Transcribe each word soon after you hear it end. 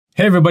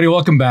Hey everybody,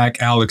 welcome back.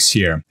 Alex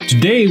here.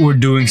 Today we're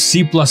doing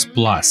C++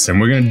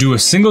 and we're going to do a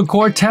single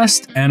core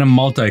test and a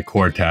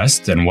multi-core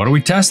test. And what are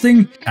we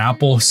testing?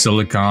 Apple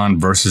Silicon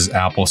versus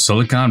Apple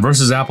Silicon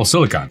versus Apple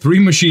Silicon. Three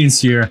machines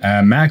here,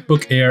 a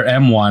MacBook Air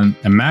M1,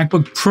 a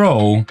MacBook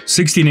Pro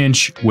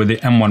 16-inch with the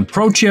M1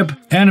 Pro chip,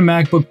 and a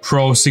MacBook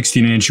Pro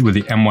 16-inch with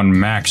the M1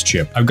 Max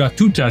chip. I've got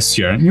two tests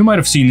here, and you might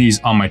have seen these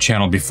on my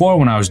channel before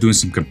when I was doing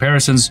some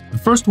comparisons. The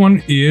first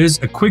one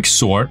is a quick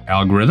sort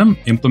algorithm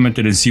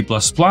implemented in C++.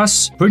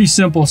 Pretty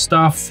simple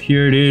stuff.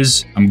 Here it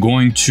is. I'm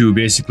going to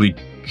basically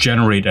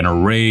generate an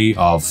array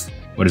of,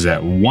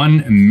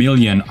 1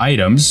 million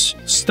items,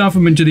 stuff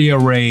them into the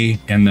array,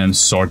 and then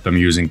sort them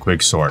using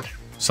quick sort.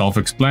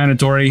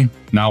 Self-explanatory.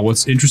 Now,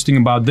 what's interesting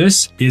about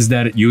this is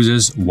that it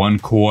uses one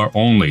core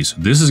only. So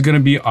this is going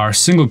to be our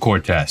single core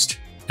test.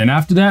 And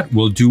after that,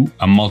 we'll do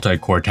a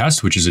multi-core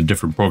test, which is a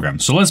different program.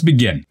 So let's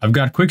begin. I've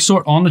got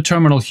quicksort on the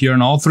terminal here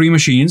on all three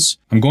machines.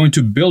 I'm going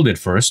to build it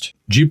first.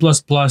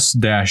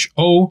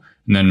 G++-O,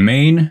 and then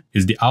main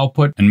is the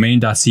output, and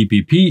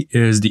main.cpp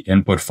is the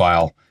input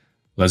file.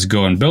 Let's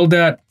go and build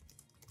that.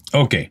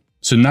 Okay,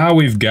 so now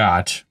we've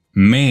got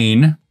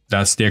main.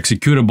 That's the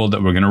executable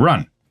that we're going to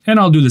run. And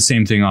I'll do the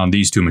same thing on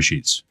these two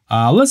machines.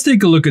 Let's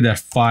take a look at that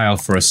file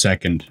for a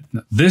second.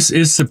 This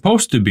is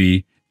supposed to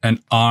be an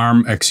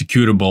ARM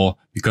executable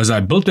because I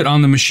built it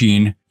on the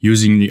machine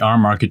using the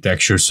ARM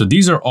architecture. So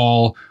these are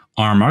all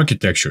ARM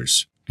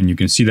architectures. And you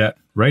can see that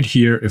right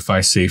here. If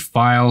I say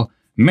file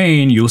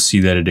main, you'll see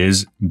that it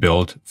is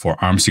built for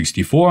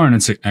ARM64 and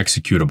it's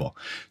executable.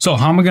 So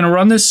how am I going to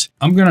run this?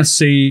 I'm going to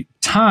say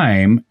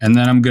time, and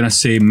then I'm going to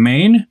say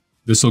main.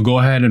 This will go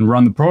ahead and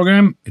run the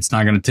program. It's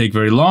not going to take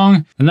very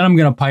long. And then I'm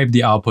going to pipe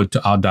the output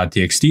to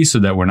out.txt so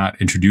that we're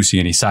not introducing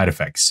any side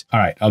effects.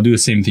 All right, I'll do the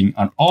same thing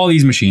on all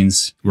these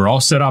machines. We're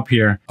all set up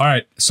here. All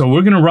right, so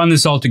we're going to run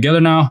this all together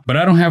now, but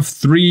I don't have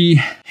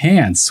three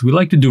hands. We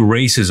like to do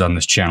races on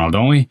this channel,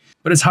 don't we?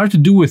 But it's hard to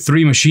do with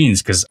three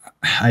machines because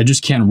I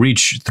just can't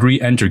reach three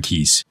enter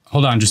keys.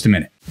 Hold on just a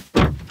minute.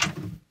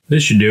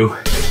 This should do.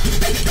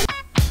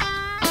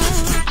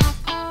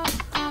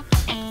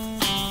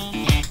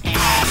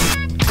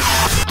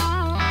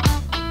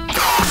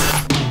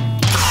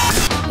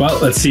 Well,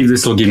 let's see if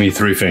this will give me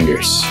three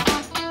fingers.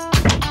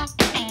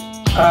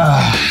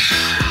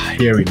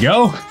 Here we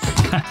go.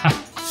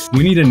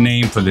 We need a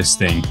name for this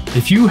thing.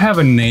 If you have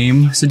a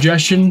name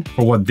suggestion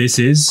for what this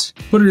is,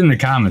 put it in the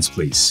comments,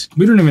 please.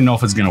 We don't even know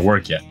if it's gonna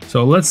work yet.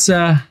 So let's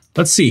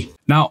see.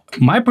 Now,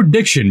 my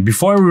prediction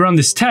before we run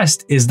this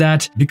test is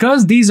that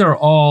because these are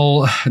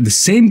all the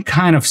same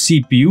kind of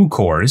CPU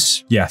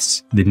cores,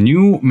 yes, the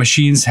new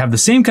machines have the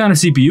same kind of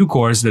CPU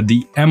cores that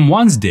the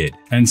M1s did.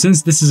 And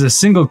since this is a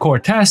single core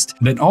test,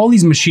 then all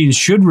these machines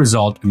should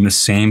result in the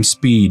same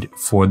speed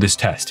for this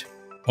test.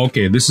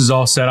 Okay, this is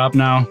all set up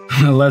now.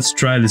 Let's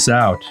try this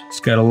out.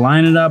 Just gotta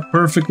line it up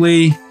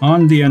perfectly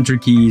on the enter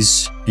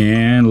keys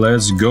and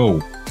let's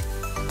go.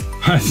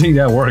 I think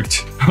that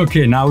worked.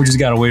 Okay, now we just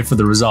gotta wait for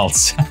the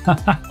results.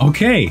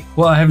 Okay,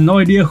 well, I have no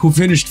idea who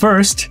finished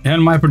first,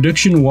 and my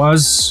prediction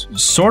was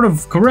sort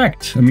of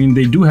correct. I mean,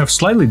 they do have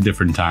slightly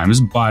different times,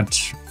 but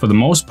for the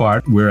most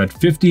part, we're at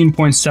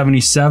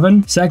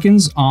 15.77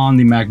 seconds on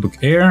the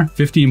MacBook Air,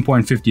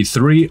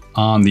 15.53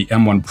 on the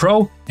M1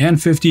 Pro, and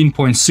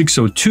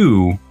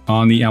 15.602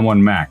 on the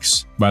M1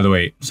 Max. By the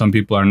way, some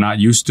people are not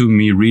used to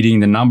me reading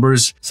the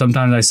numbers.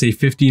 Sometimes I say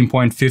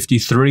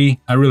 15.53.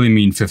 I really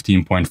mean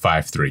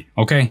 15.53.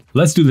 Okay,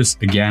 let's do this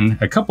again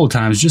a couple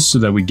times just so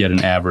that we get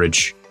an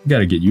average. You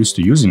gotta get used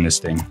to using this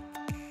thing.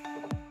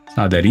 It's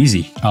not that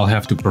easy. I'll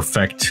have to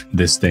perfect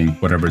this thing,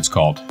 whatever it's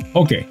called.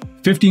 Okay,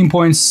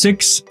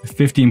 15.6,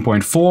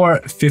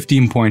 15.4,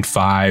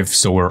 15.5.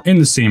 So we're in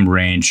the same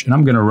range, and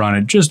I'm gonna run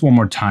it just one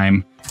more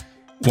time.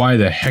 Why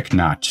the heck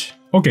not?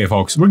 Okay,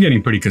 folks, we're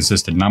getting pretty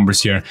consistent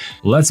numbers here.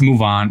 Let's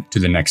move on to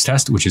the next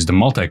test, which is the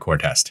multi-core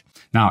test.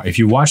 Now, if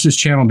you watched this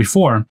channel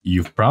before,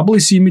 you've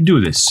probably seen me do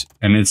this,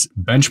 and it's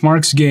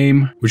Benchmarks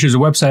Game, which is a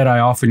website I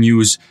often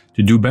use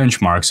to do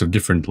benchmarks of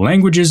different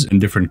languages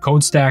and different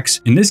code stacks.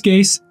 In this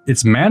case,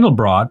 it's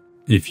Mandelbrot.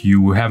 If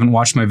you haven't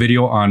watched my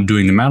video on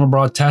doing the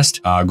Mandelbrot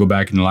test, go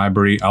back in the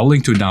library. I'll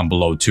link to it down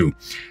below too.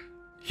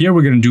 Here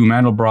we're going to do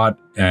Mandelbrot,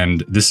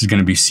 and this is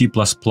going to be C++.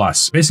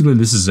 Basically,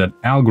 this is an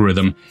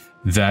algorithm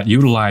that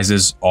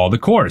utilizes all the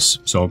cores.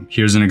 So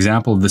here's an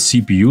example of the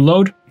CPU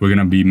load. We're going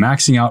to be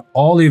maxing out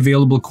all the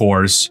available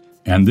cores,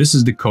 and this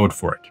is the code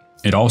for it.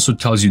 It also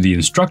tells you the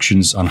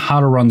instructions on how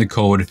to run the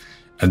code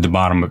at the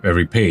bottom of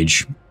every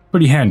page.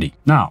 Pretty handy.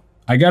 Now,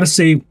 I got to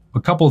say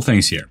a couple of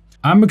things here.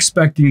 I'm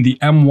expecting the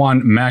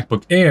M1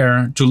 MacBook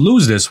Air to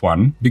lose this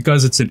one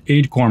because it's an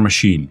 8-core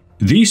machine.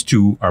 These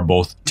two are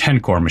both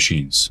 10-core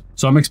machines.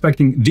 So I'm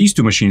expecting these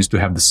two machines to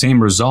have the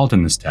same result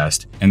in this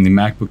test and the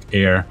MacBook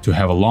Air to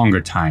have a longer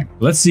time.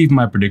 Let's see if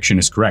my prediction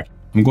is correct.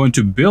 I'm going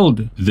to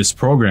build this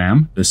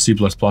program, the C++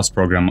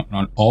 program,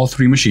 on all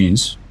three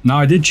machines. Now,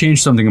 I did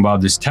change something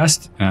about this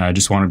test, and I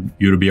just wanted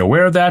you to be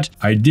aware of that.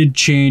 I did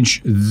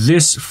change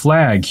this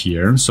flag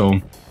here. So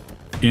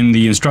in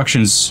the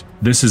instructions,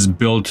 this is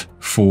built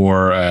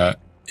for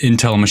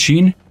Intel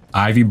machine.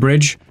 Ivy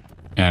Bridge,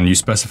 and you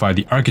specify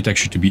the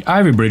architecture to be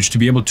Ivy Bridge to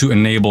be able to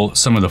enable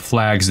some of the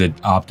flags that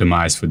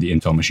optimize for the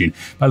Intel machine.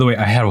 By the way,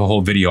 I have a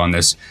whole video on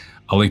this.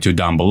 I'll link to it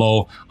down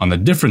below on the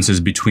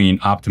differences between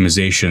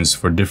optimizations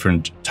for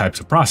different types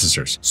of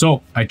processors.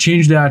 So I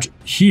changed that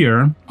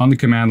here on the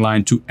command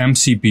line to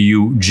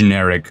mCPU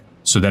generic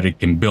so that it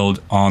can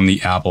build on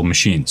the Apple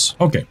machines.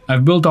 Okay,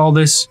 I've built all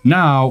this.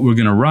 Now we're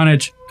gonna run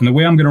it. And the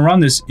way I'm gonna run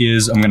this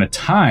is I'm gonna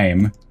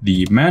time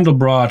the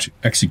Mandelbrot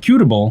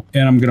executable,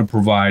 and I'm gonna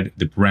provide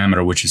the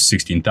parameter, which is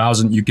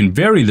 16,000. You can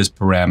vary this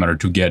parameter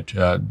to get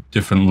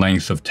different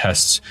length of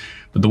tests,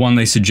 but the one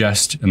they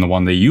suggest and the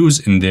one they use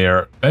in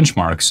their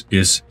benchmarks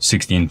is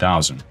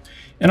 16,000.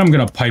 And I'm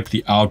gonna pipe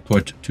the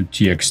output to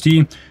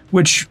TXT,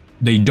 which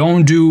they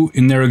don't do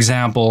in their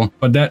example,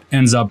 but that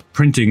ends up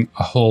printing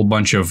a whole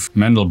bunch of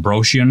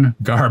Mandelbrotian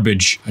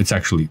garbage. It's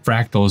actually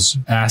fractals,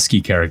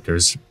 ASCII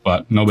characters,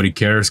 but nobody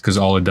cares because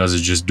all it does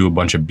is just do a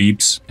bunch of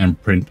beeps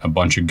and print a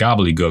bunch of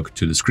gobbledygook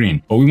to the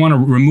screen. But we want to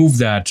remove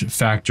that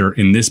factor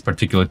in this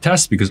particular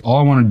test because all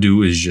I want to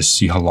do is just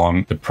see how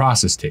long the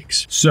process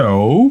takes.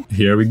 So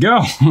here we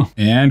go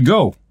and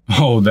go.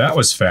 Oh, that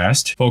was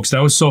fast. Folks, that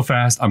was so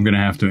fast, I'm gonna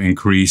have to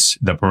increase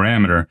the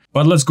parameter.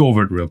 But let's go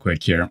over it real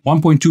quick here.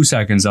 1.2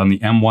 seconds on the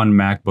M1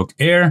 MacBook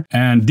Air.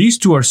 And these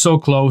two are so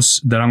close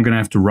that I'm gonna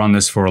have to run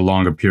this for a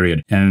longer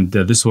period. And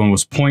this one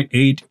was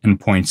 0.8 and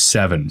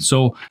 0.7.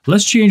 So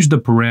let's change the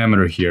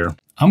parameter here.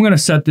 I'm gonna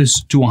set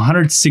this to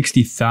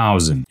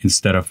 160,000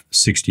 instead of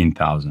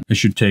 16,000. It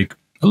should take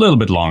a little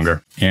bit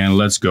longer. And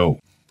let's go.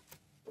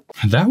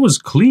 That was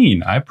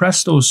clean. I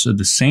pressed those at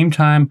the same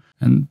time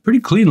and pretty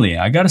cleanly.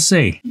 I gotta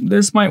say,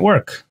 this might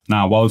work.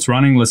 Now, while it's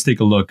running, let's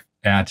take a look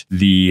at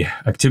the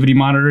activity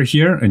monitor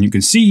here. And you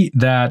can see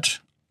that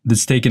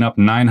it's taken up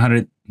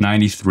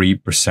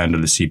 993% of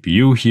the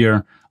CPU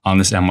here on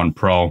this M1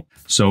 Pro.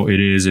 So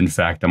it is, in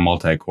fact, a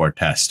multi-core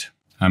test.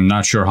 I'm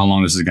not sure how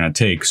long this is going to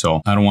take, so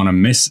I don't want to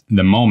miss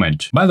the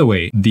moment. By the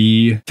way,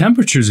 the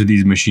temperatures of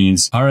these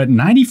machines are at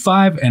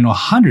 95 and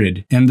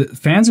 100, and the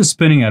fans are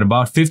spinning at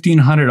about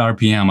 1500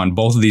 RPM on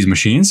both of these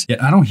machines,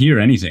 yet I don't hear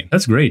anything.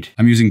 That's great.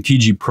 I'm using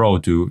TG Pro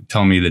to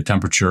tell me the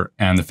temperature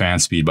and the fan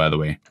speed, by the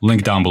way.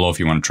 Link down below if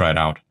you want to try it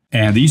out.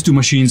 And these two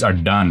machines are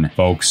done,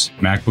 folks.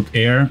 MacBook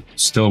Air,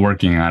 still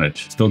working on it.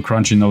 Still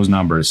crunching those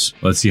numbers.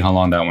 Let's see how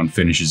long that one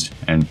finishes.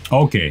 And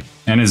okay,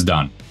 and it's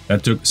done.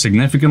 That took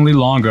significantly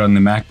longer on the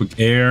MacBook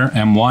Air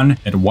M1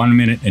 at 1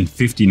 minute and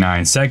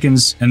 59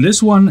 seconds. And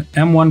this one,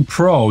 M1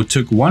 Pro,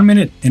 took 1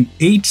 minute and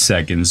 8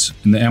 seconds.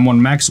 And the M1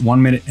 Max,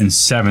 1 minute and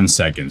 7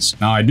 seconds.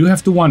 Now, I do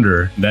have to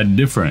wonder that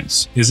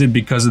difference. Is it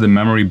because of the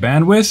memory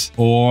bandwidth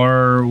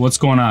or what's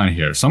going on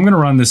here? So I'm gonna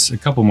run this a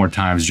couple more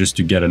times just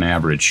to get an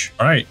average.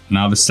 All right,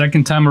 now the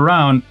second time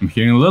around, I'm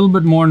hearing a little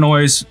bit more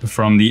noise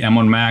from the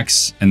M1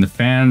 Max and the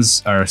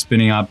fans are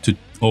spinning up to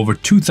over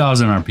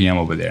 2000 RPM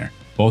over there.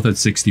 Both at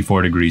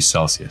 64 degrees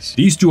Celsius.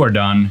 These two are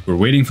done. We're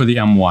waiting for the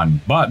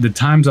M1, but the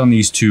times on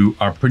these two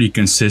are pretty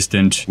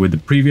consistent with the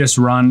previous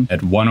run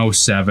at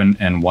 107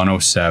 and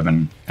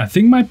 107. I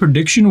think my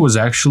prediction was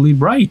actually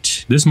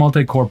right. This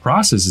multi-core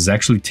process is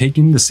actually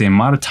taking the same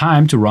amount of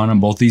time to run on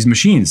both these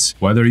machines,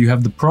 whether you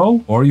have the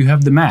Pro or you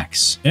have the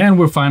Max. And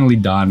we're finally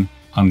done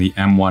on the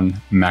M1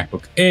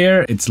 MacBook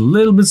Air. It's a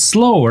little bit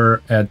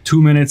slower at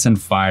 2 minutes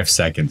and 5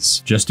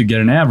 seconds. Just to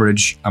get an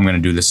average, I'm gonna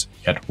do this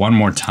yet one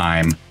more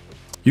time.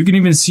 You can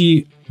even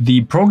see the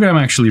program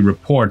actually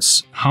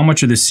reports how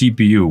much of the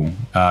CPU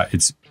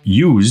it's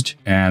used.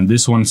 And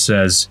this one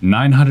says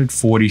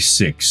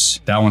 946.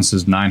 That one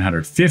says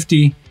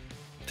 950,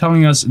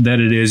 telling us that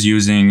it is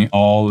using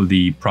all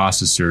the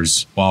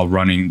processors while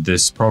running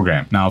this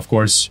program. Now, of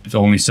course, it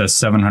only says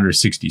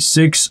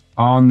 766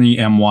 on the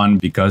M1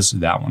 because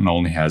that one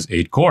only has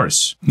 8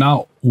 cores.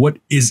 Now, what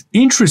is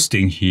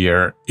interesting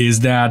here is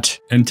that,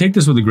 and take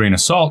this with a grain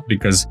of salt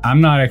because I'm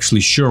not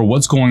actually sure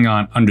what's going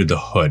on under the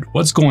hood.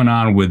 What's going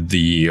on with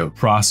the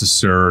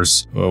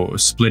processors,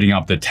 splitting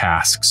up the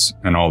tasks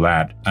and all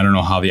that. I don't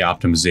know how the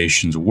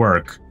optimizations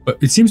work, but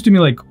it seems to me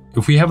like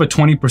if we have a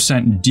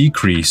 20%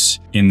 decrease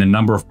in the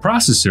number of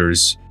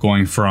processors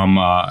going from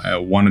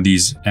one of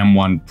these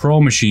M1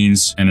 Pro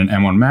machines and an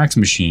M1 Max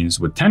machines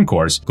with 10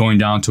 cores going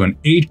down to an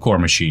 8-core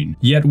machine,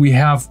 yet we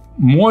have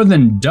more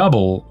than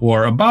double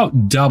or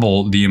about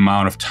double the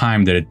amount of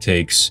time that it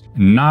takes,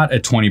 not a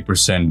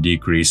 20%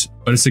 decrease,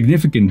 but a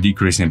significant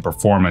decrease in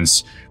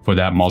performance for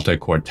that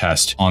multi-core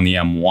test on the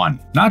M1.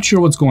 Not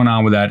sure what's going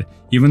on with that.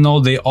 Even though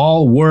they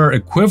all were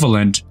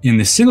equivalent in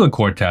the single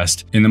core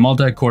test, in the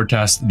multi-core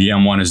test, the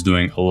M1 is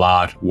doing a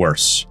lot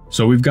worse.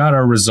 So we've got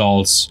our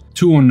results,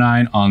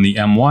 209 on the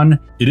M1.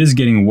 It is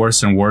getting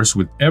worse and worse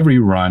with every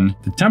run.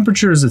 The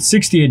temperature is at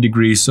 68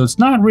 degrees, so it's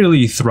not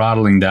really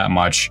throttling that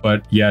much,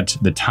 but yet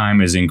the time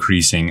is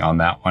increasing on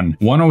that one.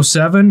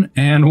 107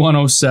 and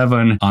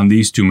 107 on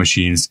these two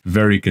machines,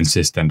 very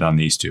consistent on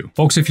these two.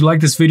 Folks, if you like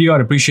this video, I'd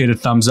appreciate a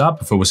thumbs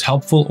up if it was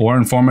helpful or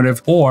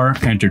informative or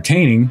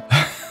entertaining.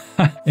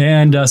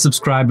 And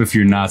subscribe if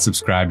you're not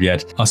subscribed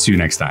yet. I'll see you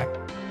next time.